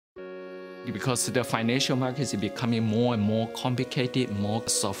Because the financial market is becoming more and more complicated, more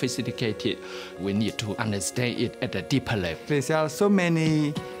sophisticated. We need to understand it at a deeper level. There are so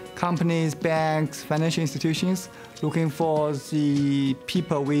many companies, banks, financial institutions looking for the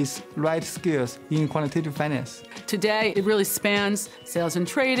people with right skills in quantitative finance. Today, it really spans sales and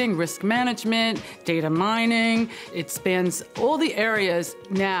trading, risk management, data mining. It spans all the areas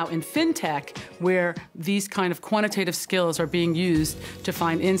now in fintech where these kind of quantitative skills are being used to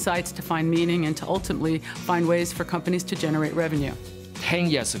find insights, to find meaning, and to ultimately find ways for companies to generate revenue.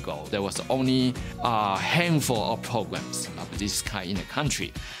 10 years ago, there was only a handful of programs of this kind in the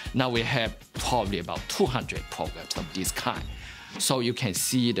country. Now we have probably about 200 programs of this kind. So you can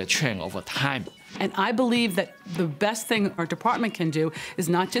see the trend over time. And I believe that the best thing our department can do is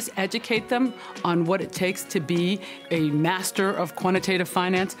not just educate them on what it takes to be a master of quantitative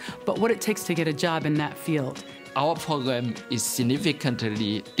finance, but what it takes to get a job in that field. Our program is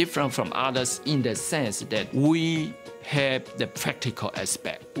significantly different from others in the sense that we have the practical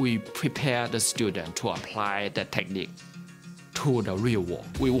aspect. We prepare the student to apply the technique to the real world.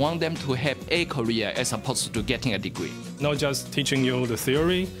 We want them to have a career as opposed to getting a degree. Not just teaching you the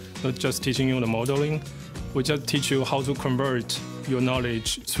theory, not just teaching you the modeling, we just teach you how to convert your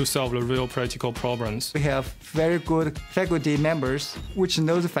knowledge to solve the real practical problems. We have very good faculty members which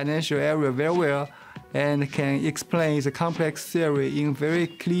know the financial area very well and can explain the complex theory in a very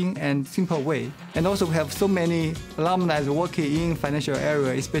clean and simple way. And also we have so many alumni working in financial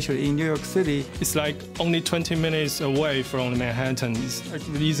area, especially in New York City. It's like only 20 minutes away from Manhattan. It's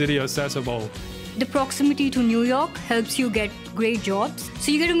easily accessible. The proximity to New York helps you get great jobs.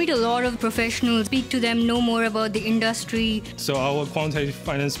 So you get to meet a lot of professionals, speak to them, know more about the industry. So our quantitative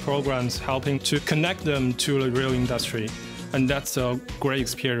finance programs helping to connect them to the real industry. And that's a great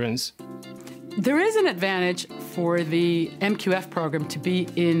experience. There is an advantage for the MQF program to be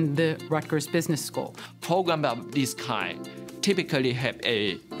in the Rutgers Business School. Programs of this kind typically have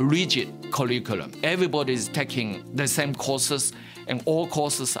a rigid curriculum. Everybody is taking the same courses and all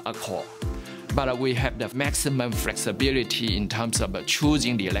courses are core. But we have the maximum flexibility in terms of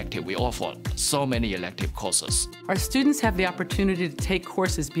choosing the elective. We offer so many elective courses. Our students have the opportunity to take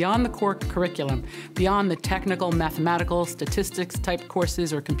courses beyond the core curriculum, beyond the technical, mathematical, statistics type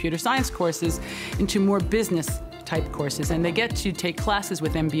courses or computer science courses, into more business type courses. And they get to take classes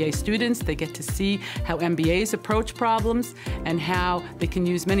with MBA students. They get to see how MBAs approach problems and how they can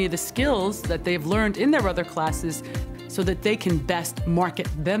use many of the skills that they've learned in their other classes so that they can best market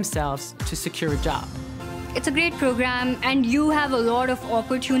themselves to secure a job. It's a great program and you have a lot of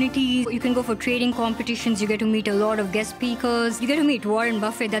opportunities. You can go for trading competitions, you get to meet a lot of guest speakers, you get to meet Warren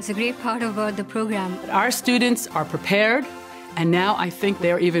Buffett. That's a great part about the program. Our students are prepared and now I think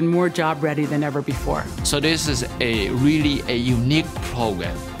they're even more job ready than ever before. So this is really a unique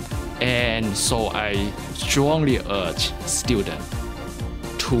program, and so I strongly urge students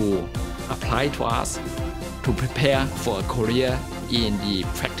to apply to us to prepare for a career in the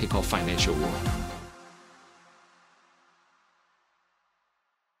practical financial world.